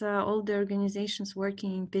welcomes all the organizations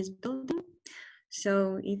working in peace building.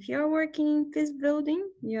 So if you're working in peace building,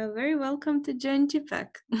 you're very welcome to join GPAC.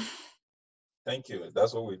 Thank you.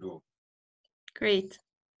 That's what we do. Great.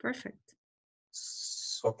 Perfect.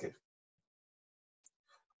 Okay.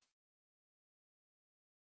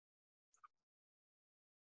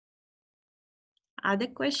 Other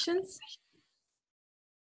questions?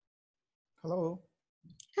 Hello.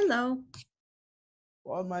 Hello.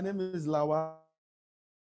 Well, my name is Lawa.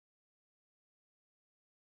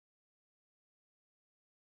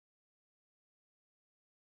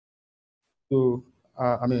 So,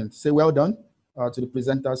 say well done to the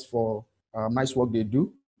presenters for nice work they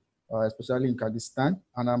do, especially in Kyrgyzstan.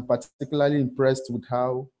 And I'm particularly impressed with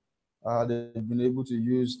how they've been able to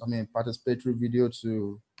use, participatory video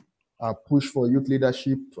to push for youth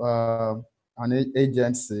leadership and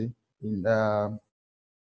agency in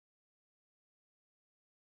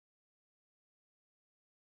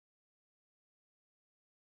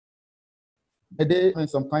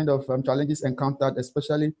some kind of challenges encountered,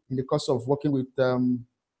 especially in the course of working with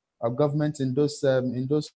our government in those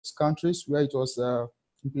countries where it was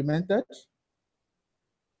implemented.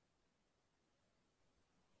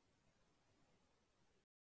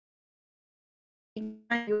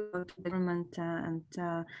 Government and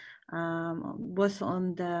both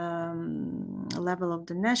on the level of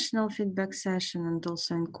the national feedback session and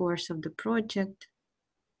also in course of the project.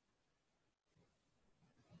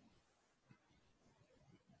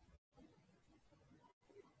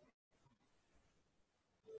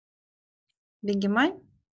 Bigimai,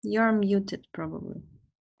 you're muted probably.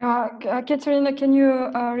 Katerina, can you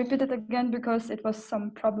repeat it again, because it was some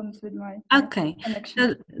problems with my connection.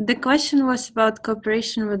 So the question was about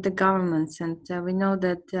cooperation with the governments, and we know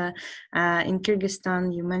that in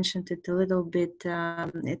Kyrgyzstan, you mentioned it a little bit,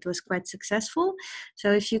 it was quite successful.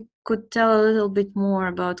 So if you could tell a little bit more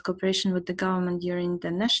about cooperation with the government during the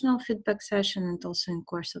national feedback session and also in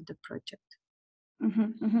course of the project.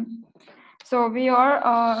 So we are,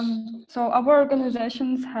 so our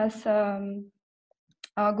organizations has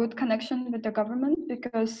a good connection with the government,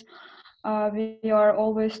 because we are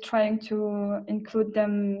always trying to include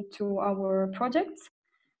them to our projects.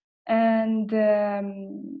 And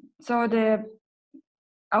so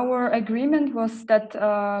our agreement was that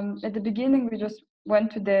at the beginning we just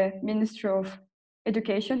went to the Ministry of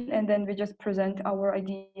Education, and then we just present our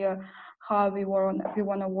idea how we want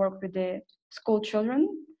to work with the school children.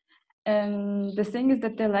 And the thing is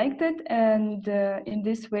that they liked it, and in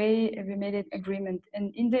this way we made an agreement.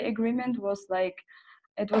 And in the agreement was like,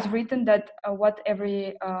 it was written that what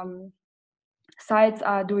every sides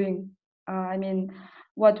are doing. I mean,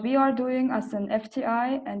 what we are doing as an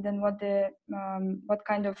FTI, and then what the what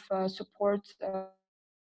kind of support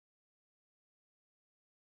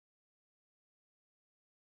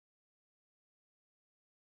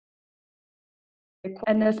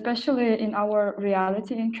and especially in our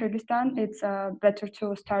reality in Kyrgyzstan, it's better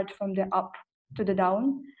to start from the up to the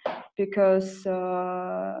down, because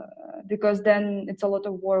then it's a lot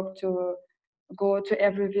of work to go to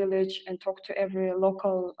every village and talk to every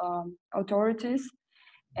local authorities,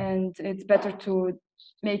 and it's better to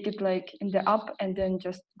make it like in the up and then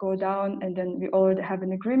just go down, and then we already have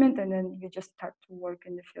an agreement, and then we just start to work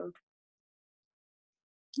in the field.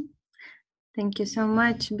 Thank you so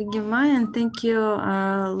much, Bigima, and thank you,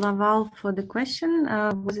 Laval, for the question.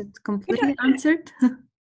 Was it completely answered?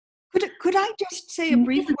 Could I just say a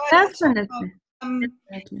brief word? Definitely.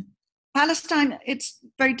 Definitely. Palestine, it's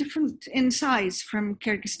very different in size from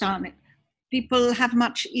Kyrgyzstan. People have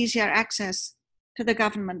much easier access to the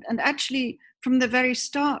government. And actually, from the very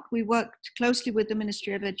start, we worked closely with the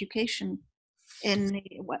Ministry of Education in the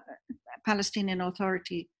Palestinian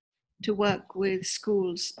Authority to work with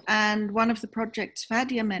schools. And one of the projects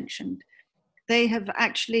Fadia mentioned, they have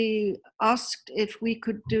actually asked if we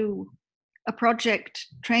could do a project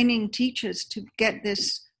training teachers to get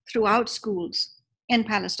this throughout schools in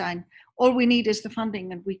Palestine. All we need is the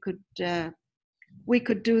funding, and we could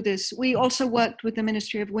do this. We also worked with the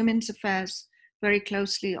Ministry of Women's Affairs very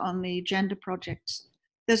closely on the gender projects.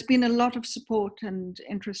 There's been a lot of support and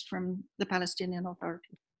interest from the Palestinian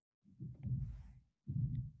Authority.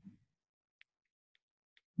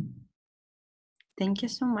 Thank you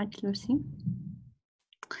so much, Lucy.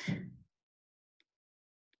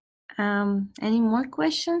 Any more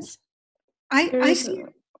questions? I see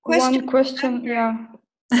one question, yeah,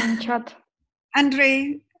 in chat.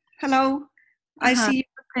 Andre, hello. I see you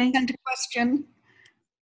sent a question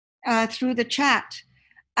through the chat.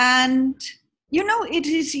 And, you know, it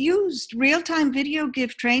is used, real-time video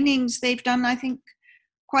give trainings. They've done, I think,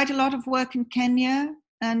 quite a lot of work in Kenya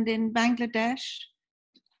and in Bangladesh.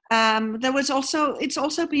 It's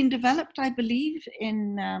also been developed, I believe,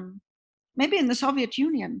 in maybe in the Soviet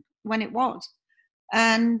Union when it was,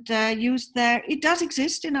 and used there. It does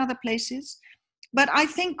exist in other places, but I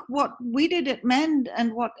think what we did at MEND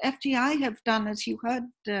and what FTI have done, as you heard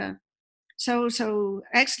so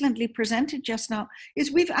excellently presented just now,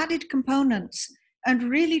 is we've added components and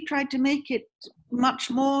really tried to make it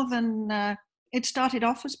much more than it started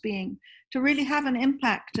off as being, to really have an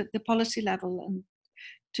impact at the policy level and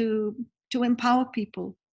to empower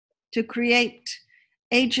people, to create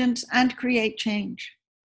agents and create change.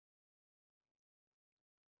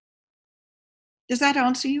 Does that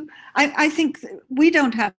answer you? I think we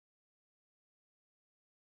don't have.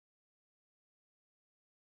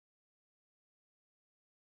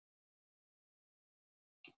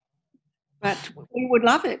 But we would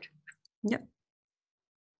love it. Yep.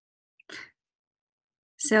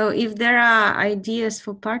 So if there are ideas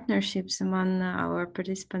for partnerships among our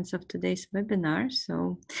participants of today's webinar,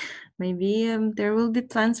 so maybe there will be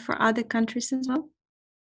plans for other countries as well.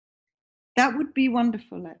 That would be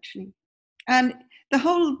wonderful, actually. And the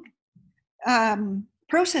whole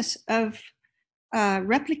process of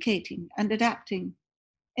replicating and adapting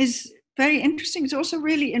is very interesting. It's also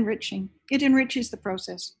really enriching. It enriches the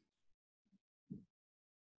process.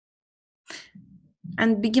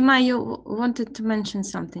 And Bigima, you wanted to mention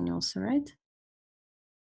something also, right?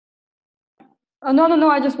 No.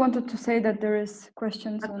 I just wanted to say that there is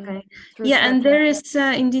questions. Okay. Yeah, and there is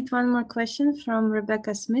indeed one more question from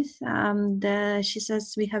Rebecca Smith. She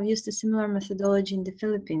says, we have used a similar methodology in the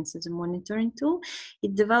Philippines as a monitoring tool.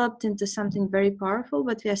 It developed into something very powerful,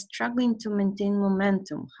 but we are struggling to maintain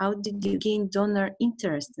momentum. How did you gain donor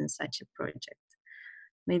interest in such a project?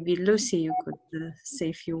 Maybe Lucy, you could say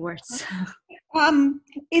a few words.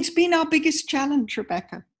 It's been our biggest challenge,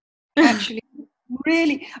 Rebecca, actually.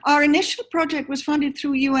 Really, our initial project was funded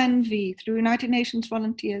through UNV, through United Nations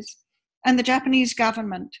Volunteers, and the Japanese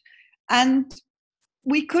government. And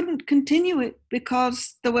we couldn't continue it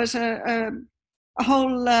because there was a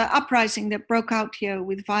whole uprising that broke out here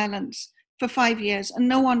with violence for 5 years, and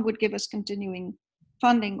no one would give us continuing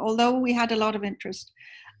funding, although we had a lot of interest.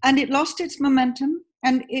 And it lost its momentum,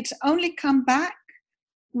 and it's only come back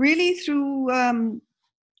really through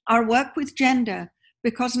our work with gender,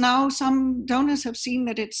 because now some donors have seen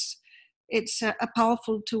that it's a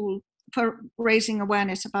powerful tool for raising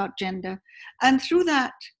awareness about gender. And through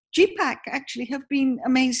that, GPAC actually have been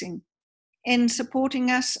amazing in supporting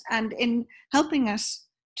us and in helping us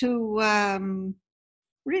to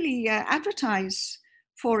really advertise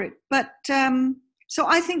for it. But so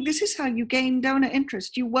I think this is how you gain donor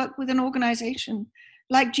interest. You work with an organization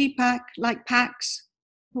like GPAC, like PACs,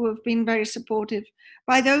 who have been very supportive,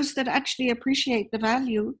 by those that actually appreciate the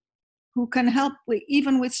value, who can help with,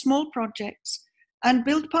 even with small projects, and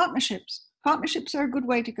build partnerships. Partnerships are a good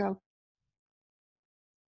way to go.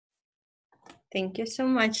 Thank you so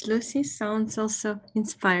much, Lucy. Sounds also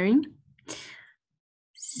inspiring.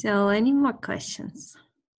 So, any more questions?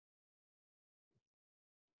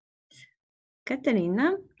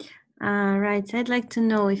 Katerina, right, I'd like to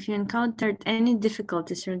know if you encountered any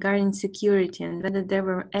difficulties regarding security and whether there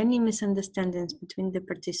were any misunderstandings between the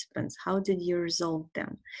participants. How did you resolve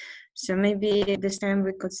them? So maybe this time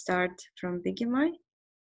we could start from Bigimai.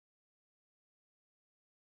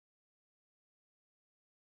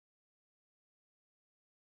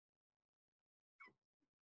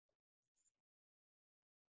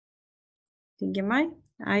 Bigimai,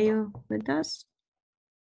 are you with us?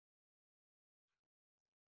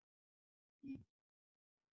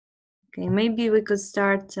 Okay, maybe we could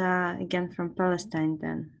start again from Palestine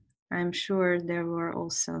then. I'm sure there were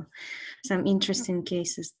also some interesting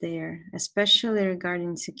cases there, especially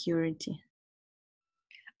regarding security.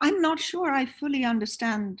 I'm not sure I fully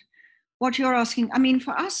understand what you're asking. I mean,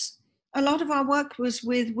 for us, a lot of our work was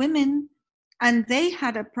with women, and they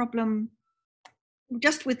had a problem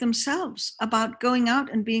just with themselves about going out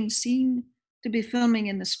and being seen to be filming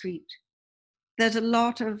in the street. There's a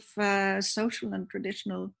lot of social and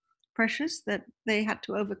traditional pressures that they had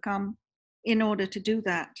to overcome in order to do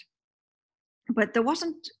that. But there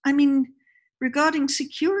wasn't, I mean, regarding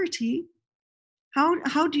security,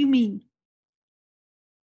 how do you mean?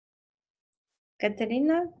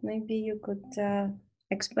 Katerina, maybe you could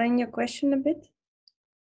explain your question a bit?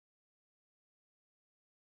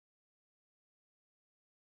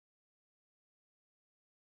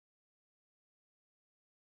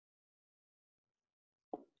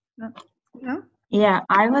 No? Yeah,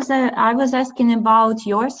 I was asking about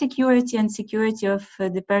your security and security of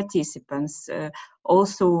the participants.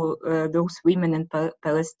 Also, those women in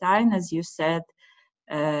Palestine, as you said,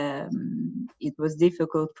 it was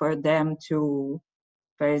difficult for them to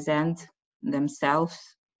present themselves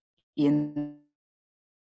in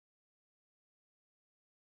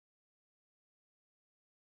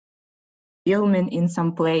filming in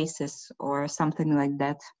some places or something like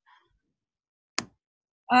that.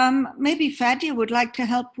 Maybe Fadia would like to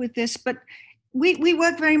help with this, but we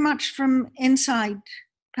work very much from inside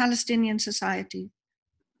Palestinian society.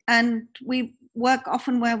 And we work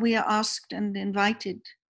often where we are asked and invited.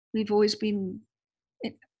 We've always been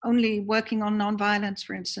only working on nonviolence,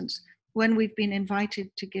 for instance, when we've been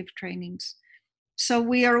invited to give trainings. So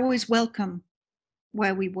we are always welcome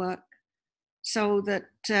where we work, so that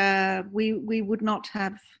we would not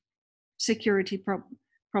have security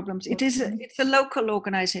problems. It's a local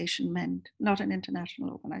organization, MEND, not an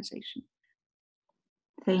international organization.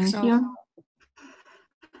 Thank you.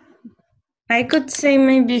 I could say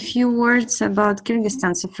maybe a few words about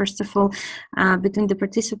Kyrgyzstan. So first of all, between the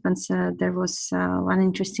participants, there was one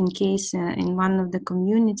interesting case in one of the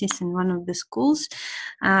communities, in one of the schools.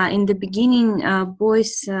 In the beginning,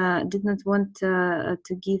 boys did not want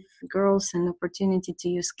to give girls an opportunity to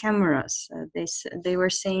use cameras. They were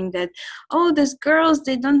saying that, oh, these girls,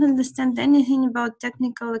 they don't understand anything about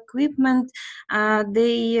technical equipment.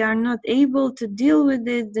 They are not able to deal with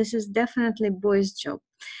it. This is definitely boys' job.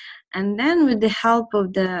 And then with the help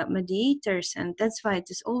of the mediators, and that's why it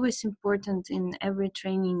is always important in every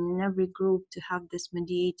training, in every group, to have this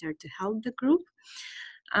mediator to help the group.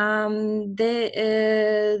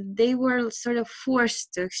 They were sort of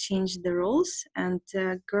forced to exchange the roles, and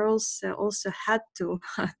girls also had to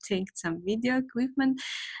take some video equipment.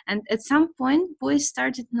 And at some point, boys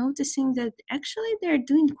started noticing that actually they're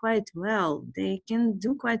doing quite well. They can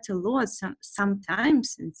do quite a lot.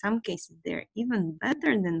 Sometimes, in some cases, they're even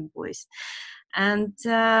better than boys. And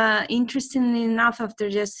interestingly enough, after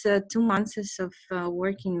just 2 months of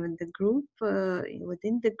working with the group,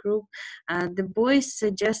 within the group, the boys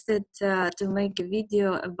suggested to make a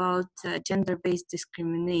video about gender-based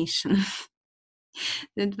discrimination.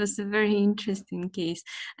 That was a very interesting case.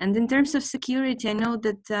 And in terms of security, I know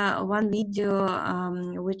that one video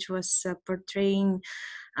which was portraying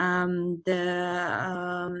the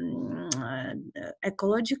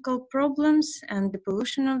ecological problems and the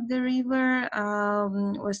pollution of the river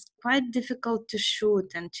was quite difficult to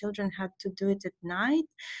shoot, and children had to do it at night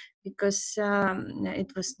because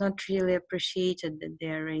it was not really appreciated that they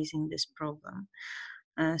are raising this problem.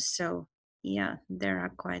 So yeah, there are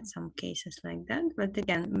quite some cases like that. But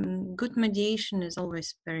again, good mediation is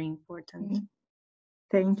always very important.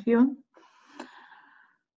 Thank you.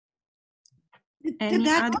 Did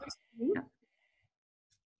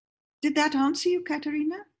that answer you,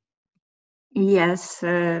 Katerina? Yes,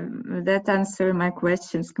 that answered my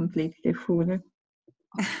questions completely, fully.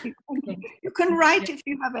 Okay. You can write if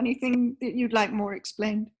you have anything that you'd like more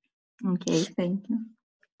explained. Okay, thank you.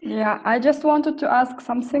 Yeah, I just wanted to ask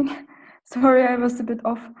something Sorry, I was a bit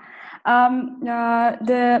off.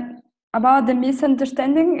 About the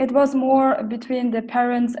misunderstanding, it was more between the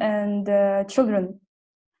parents and the children.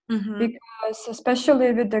 Because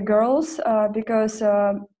especially with the girls, because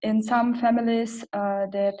in some families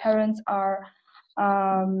the parents are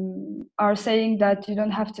saying that you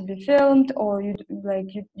don't have to be filmed, or you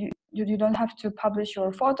don't have to publish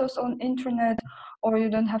your photos on internet, or you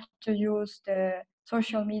don't have to use the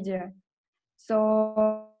social media.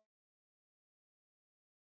 So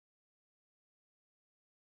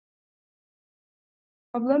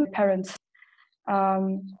problem parents.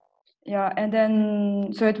 Yeah, and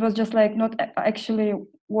then so it was just like not actually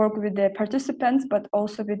work with the participants, but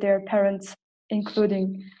also with their parents,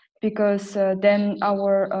 including, because then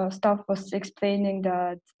our staff was explaining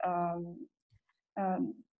that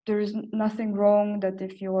there is nothing wrong that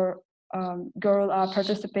if your girl are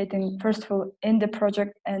participating first of all in the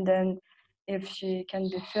project, and then if she can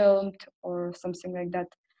be filmed or something like that.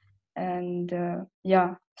 And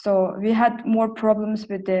yeah, so we had more problems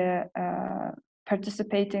with the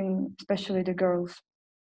participating, especially the girls.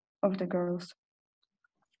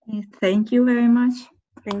 Thank you very much.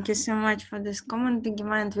 Thank you so much for this comment,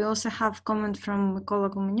 Bigima. And we also have comment from Mikola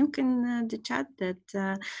Gumenyuk in the chat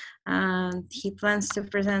that he plans to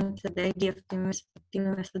present the idea of team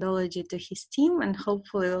methodology to his team, and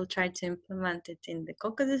hopefully we'll try to implement it in the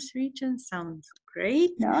Caucasus region. Sounds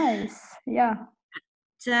great. Nice, yeah.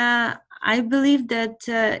 I believe that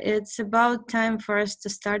it's about time for us to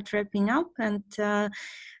start wrapping up, and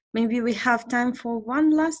maybe we have time for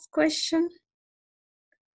one last question.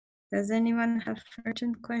 Does anyone have an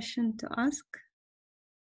urgent question to ask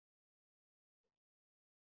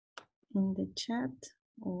in the chat,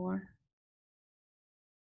 or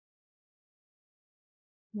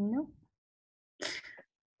no?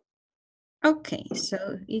 Okay,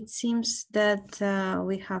 so it seems that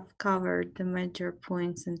we have covered the major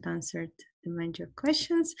points and answered the major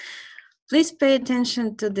questions. Please pay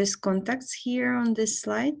attention to these contacts here on this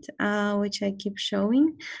slide, which I keep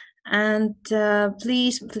showing. And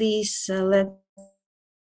please let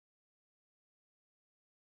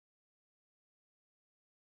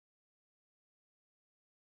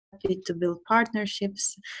to build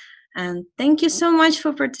partnerships. And thank you so much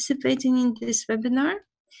for participating in this webinar.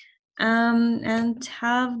 And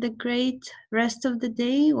have the great rest of the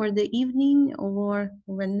day or the evening or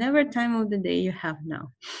whenever time of the day you have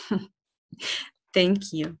now.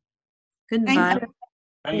 Thank you. Goodbye.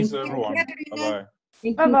 Thanks, everyone. Bye-bye.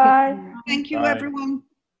 Bye-bye. Thank you, Bye. everyone.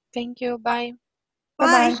 Thank you. Bye.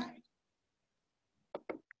 Bye.